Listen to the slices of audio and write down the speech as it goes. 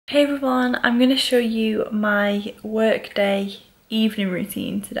Hey everyone, I'm going to show you my workday evening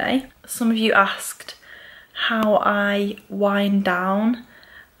routine today. Some of you asked how I wind down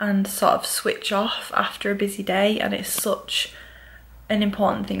and sort of switch off after a busy day, and it's such an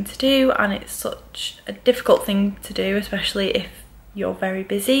important thing to do, and it's such a difficult thing to do, especially if you're very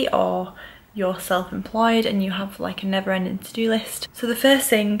busy or you're self-employed and you have like a never-ending to-do list. So the first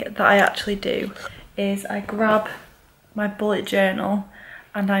thing that I actually do is I grab my bullet journal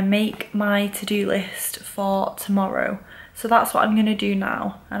and I make my to-do list for tomorrow. So that's what I'm going to do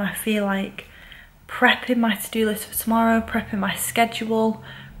now, and I feel like prepping my to-do list for tomorrow, prepping my schedule,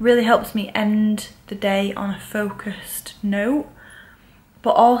 really helps me end the day on a focused note,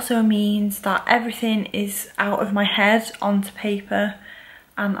 but also means that everything is out of my head onto paper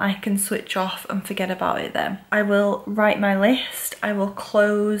and I can switch off and forget about it then. I will write my list, I will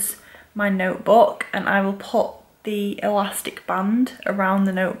close my notebook, and I will put the elastic band around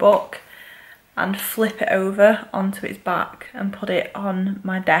the notebook and flip it over onto its back and put it on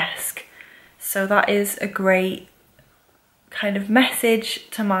my desk. So that is a great kind of message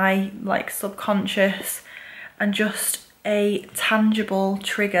to my like subconscious, and just a tangible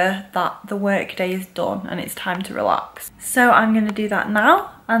trigger that the workday is done and it's time to relax. So I'm going to do that now,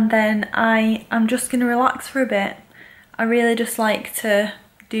 and then I'm just going to relax for a bit. I really just like to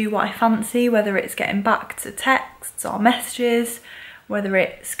do what I fancy, whether it's getting back to texts or messages, whether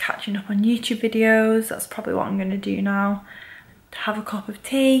it's catching up on YouTube videos. That's probably what I'm going to do now. Have a cup of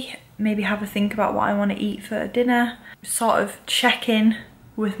tea, maybe have a think about what I want to eat for dinner, sort of check in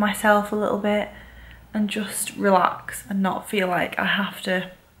with myself a little bit and just relax and not feel like I have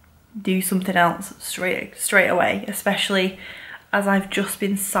to do something else straight away, especially as I've just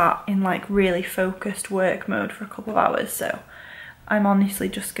been sat in like really focused work mode for a couple of hours. So I'm honestly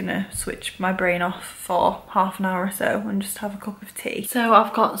just gonna switch my brain off for half an hour or so and just have a cup of tea. So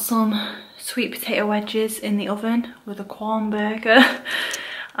I've got some sweet potato wedges in the oven with a Quorn burger.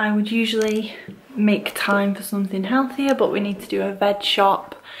 I would usually make time for something healthier, but we need to do a veg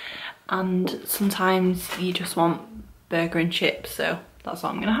shop, and sometimes you just want burger and chips, so that's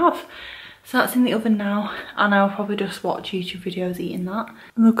what I'm gonna have. So that's in the oven now, and I'll probably just watch YouTube videos eating that.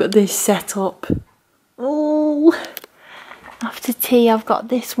 Look at this setup. Oh! After tea, I've got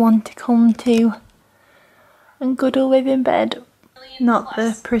this one to come to and cuddle with in bed. Not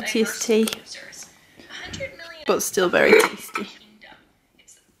the prettiest tea, but still very tasty.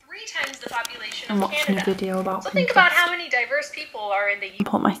 I'm watching a video about Pinterest. Think about how many diverse people are in the...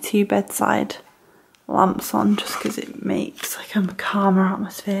 Put my two bedside lamps on just because it makes like a calmer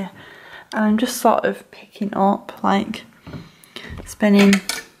atmosphere. And I'm just sort of picking up, like spending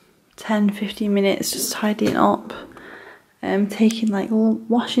 10-15 minutes just tidying up. Taking like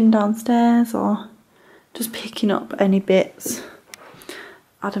washing downstairs or just picking up any bits.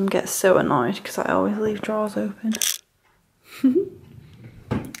 Adam gets so annoyed because I always leave drawers open.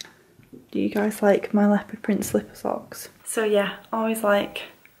 Do you guys like my leopard print slipper socks? So yeah, always like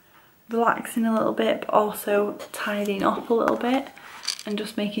relaxing a little bit, but also tidying up a little bit and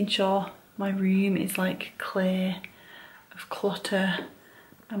just making sure my room is like clear of clutter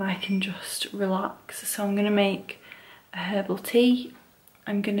and I can just relax. So I'm gonna make a herbal tea.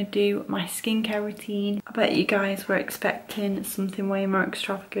 I'm gonna do my skincare routine. I bet you guys were expecting something way more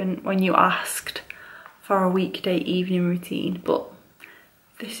extravagant when you asked for a weekday evening routine, but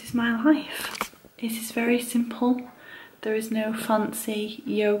this is my life. It is very simple. There is no fancy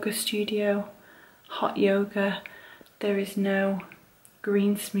yoga studio, hot yoga. There is no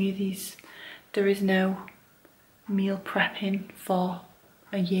green smoothies. There is no meal prepping for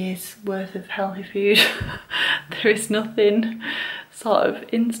a year's worth of healthy food. There is nothing sort of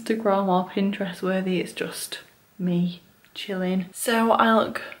Instagram or Pinterest worthy. It's just me chilling. So I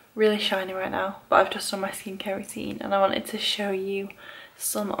look really shiny right now, but I've just done my skincare routine and I wanted to show you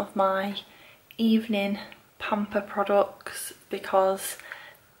some of my evening pamper products because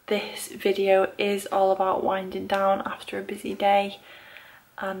this video is all about winding down after a busy day,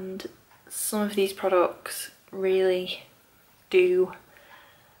 and some of these products really do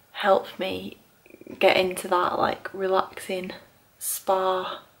help me get into that like relaxing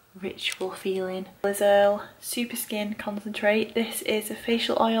spa ritual feeling. Lizelle Super Skin Concentrate. This is a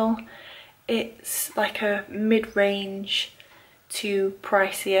facial oil. It's like a mid-range to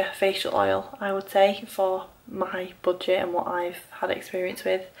pricier facial oil, I would say, for my budget and what I've had experience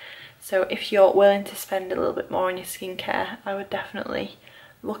with. So if you're willing to spend a little bit more on your skincare, I would definitely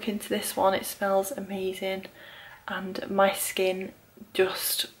look into this one. It smells amazing and my skin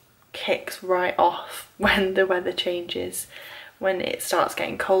just kicks right off when the weather changes. When it starts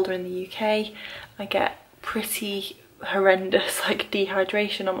getting colder in the UK, I get pretty horrendous like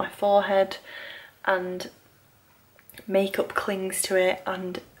dehydration on my forehead, and makeup clings to it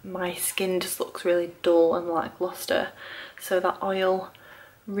and my skin just looks really dull and lackluster. So that oil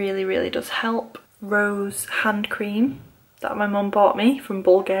really does help. Rose hand cream that my mum bought me from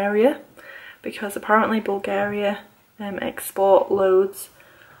Bulgaria, because apparently Bulgaria export loads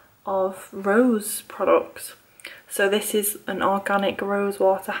of rose products. So this is an organic rose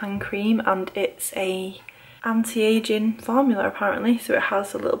water hand cream, and it's a anti-aging formula apparently, so it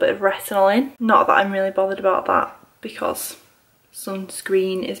has a little bit of retinol in. Not that I'm really bothered about that, because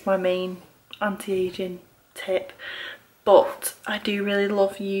sunscreen is my main anti-aging tip, but I do really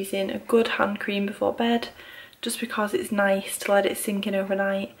love using a good hand cream before bed, just because it's nice to let it sink in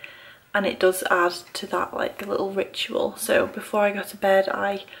overnight, and it does add to that like a little ritual. So before I go to bed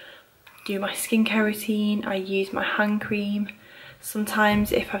I do my skincare routine, I use my hand cream.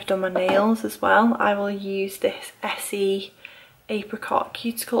 Sometimes if I've done my nails as well, I will use this Essie apricot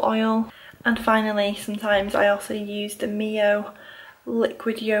cuticle oil. And finally, sometimes I also use the Mio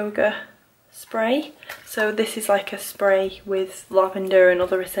liquid yoga spray. So this is like a spray with lavender and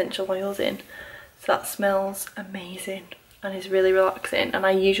other essential oils in. So that smells amazing and is really relaxing, and I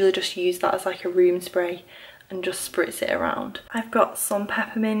usually just use that as like a room spray and just spritz it around. I've got some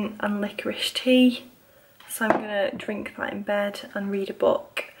peppermint and licorice tea, so I'm gonna drink that in bed and read a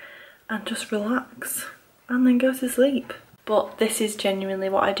book and just relax and then go to sleep. But this is genuinely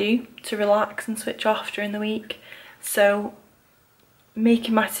what I do to relax and switch off during the week. So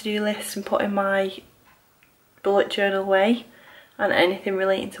making my to-do list and putting my bullet journal away and anything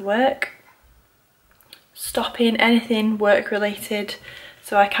relating to work, stopping anything work related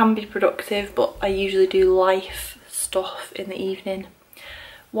so I can be productive, but I usually do life stuff in the evening,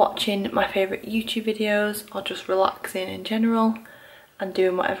 watching my favourite YouTube videos or just relaxing in general and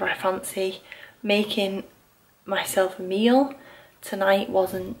doing whatever I fancy, making myself a meal. Tonight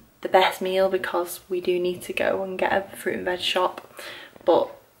wasn't the best meal because we do need to go and get a fruit and veg shop, but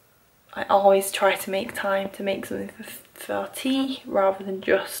I always try to make time to make something for tea rather than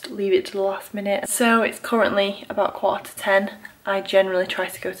just leave it to the last minute. So it's currently about 10:15. I generally try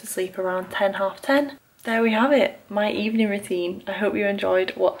to go to sleep around 10, half 10. There we have it, my evening routine. I hope you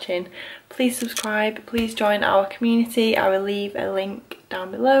enjoyed watching. Please subscribe, please join our community. I will leave a link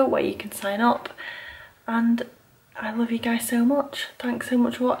down below where you can sign up, and I love you guys so much. Thanks so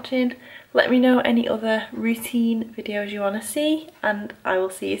much for watching. Let me know any other routine videos you want to see, and I will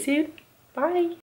see you soon. Bye.